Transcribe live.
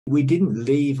we didn't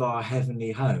leave our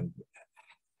heavenly home.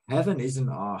 Heaven isn't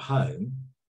our home.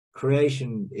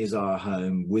 Creation is our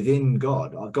home within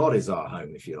God. Our God is our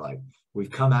home, if you like.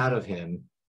 We've come out of him.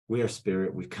 We are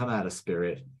spirit. We've come out of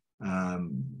spirit.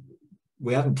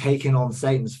 We haven't taken on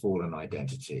Satan's fallen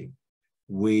identity.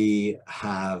 We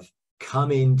have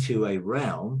come into a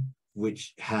realm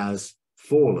which has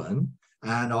fallen,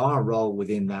 and our role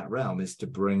within that realm is to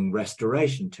bring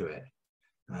restoration to it.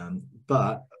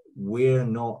 But we're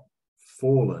not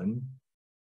fallen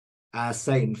as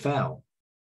Satan fell.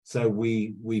 So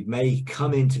we may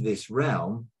come into this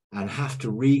realm and have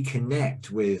to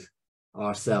reconnect with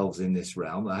ourselves in this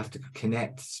realm. I have to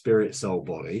connect spirit, soul,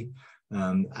 body,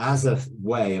 as a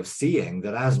way of seeing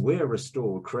that as we're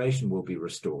restored, creation will be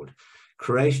restored.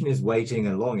 Creation is waiting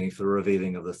and longing for the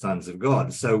revealing of the sons of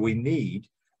God. So we need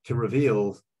to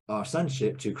reveal our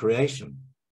sonship to creation,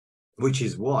 which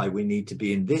is why we need to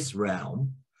be in this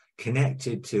realm,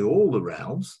 connected to all the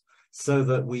realms, so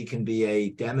that we can be a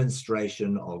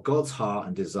demonstration of God's heart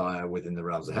and desire within the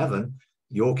realms of heaven.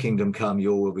 Your kingdom come,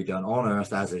 your will be done on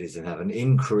earth as it is in heaven,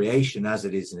 in creation as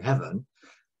it is in heaven.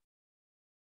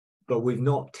 But we've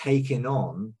not taken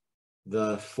on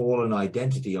the fallen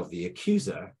identity of the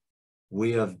accuser.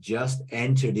 We have just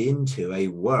entered into a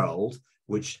world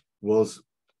which was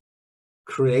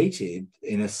created,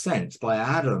 in a sense, by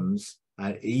Adam's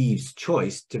and Eve's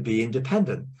choice to be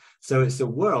independent. So it's a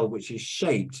world which is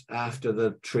shaped after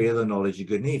the tree of the knowledge of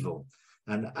good and evil.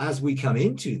 And as we come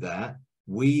into that,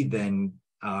 we then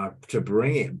are to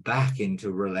bring it back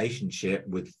into relationship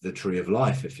with the tree of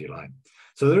life, if you like.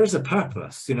 So there is a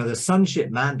purpose. You know, the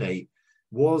sonship mandate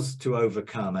was to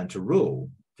overcome and to rule,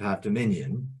 to have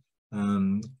dominion.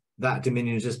 That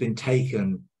dominion has just been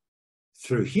taken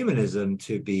through humanism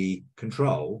to be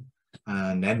control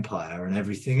and empire and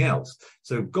everything else.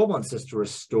 So God wants us to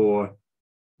restore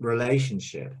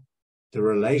relationship, the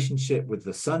relationship with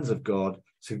the sons of God.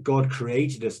 So God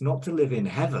created us not to live in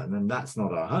heaven, and that's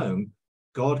not our home.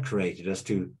 God created us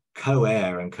to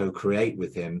co-heir and co-create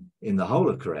with him in the whole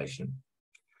of creation.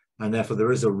 And therefore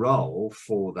there is a role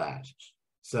for that.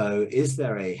 So is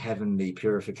there a heavenly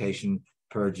purification,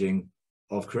 purging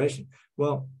of creation?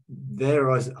 Well, there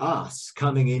is us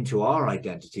coming into our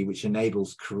identity, which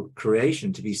enables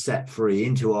creation to be set free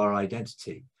into our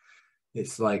identity.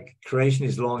 It's like creation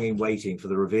is longing, waiting for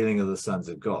the revealing of the sons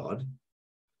of God.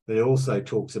 But it also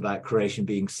talks about creation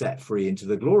being set free into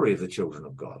the glory of the children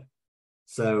of God.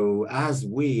 So as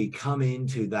we come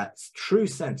into that true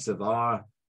sense of our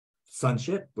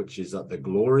sonship, which is the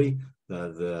glory,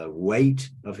 the weight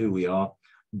of who we are,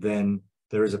 then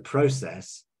there is a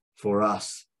process for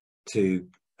us to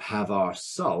have our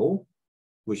soul,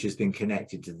 which has been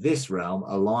connected to this realm,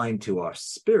 aligned to our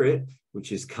spirit,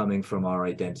 which is coming from our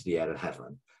identity out of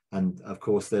heaven. And of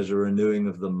course, there's a renewing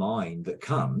of the mind that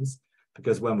comes,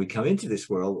 because when we come into this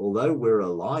world, although we're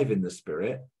alive in the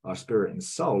spirit, our spirit and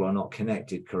soul are not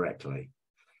connected correctly.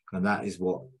 And that is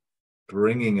what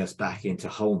bringing us back into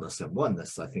wholeness and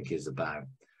oneness, I think, is about.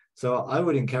 So I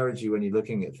would encourage you, when you're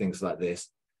looking at things like this,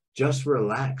 just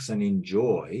relax and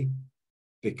enjoy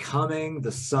becoming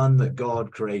the son that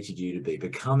God created you to be,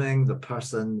 becoming the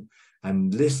person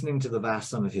and listening to the vast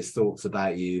sum of his thoughts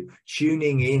about you,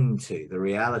 tuning into the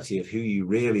reality of who you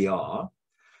really are.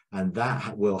 And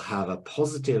that will have a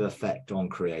positive effect on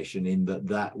creation, in that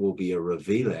that will be a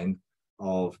revealing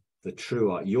of the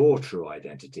your true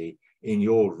identity in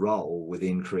your role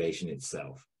within creation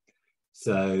itself.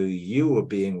 So you are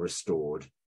being restored.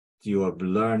 You are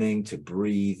learning to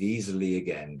breathe easily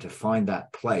again, to find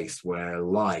that place where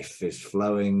life is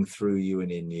flowing through you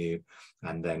and in you,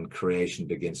 and then creation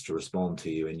begins to respond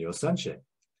to you in your sonship.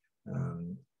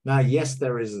 Now, yes,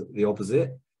 there is the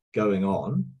opposite going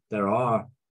on. There are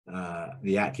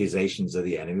the accusations of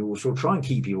the enemy, which will try and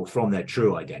keep people from their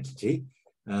true identity.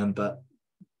 But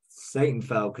Satan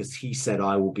fell because he said,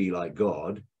 I will be like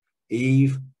God.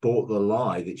 Eve bought the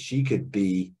lie that she could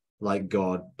be like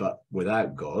God, but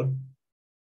without God.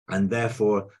 And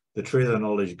therefore, the tree of the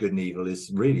knowledge of good and evil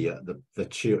is really the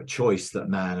choice that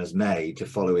man has made to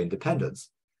follow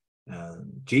independence.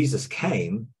 Jesus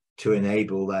came to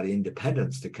enable that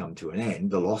independence to come to an end,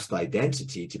 the lost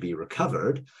identity to be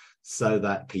recovered, so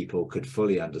that people could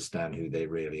fully understand who they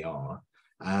really are,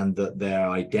 and that their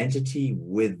identity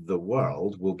with the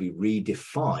world will be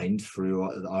redefined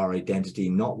through our identity,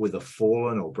 not with a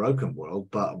fallen or broken world,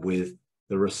 but with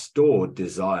the restored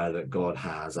desire that God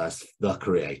has as the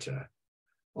creator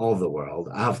of the world,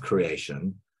 of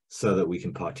creation, so that we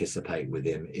can participate with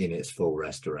him in its full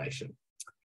restoration.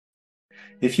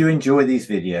 If you enjoy these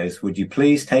videos, would you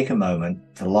please take a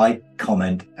moment to like,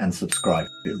 comment, and subscribe?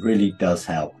 It really does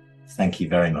help. Thank you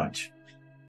very much.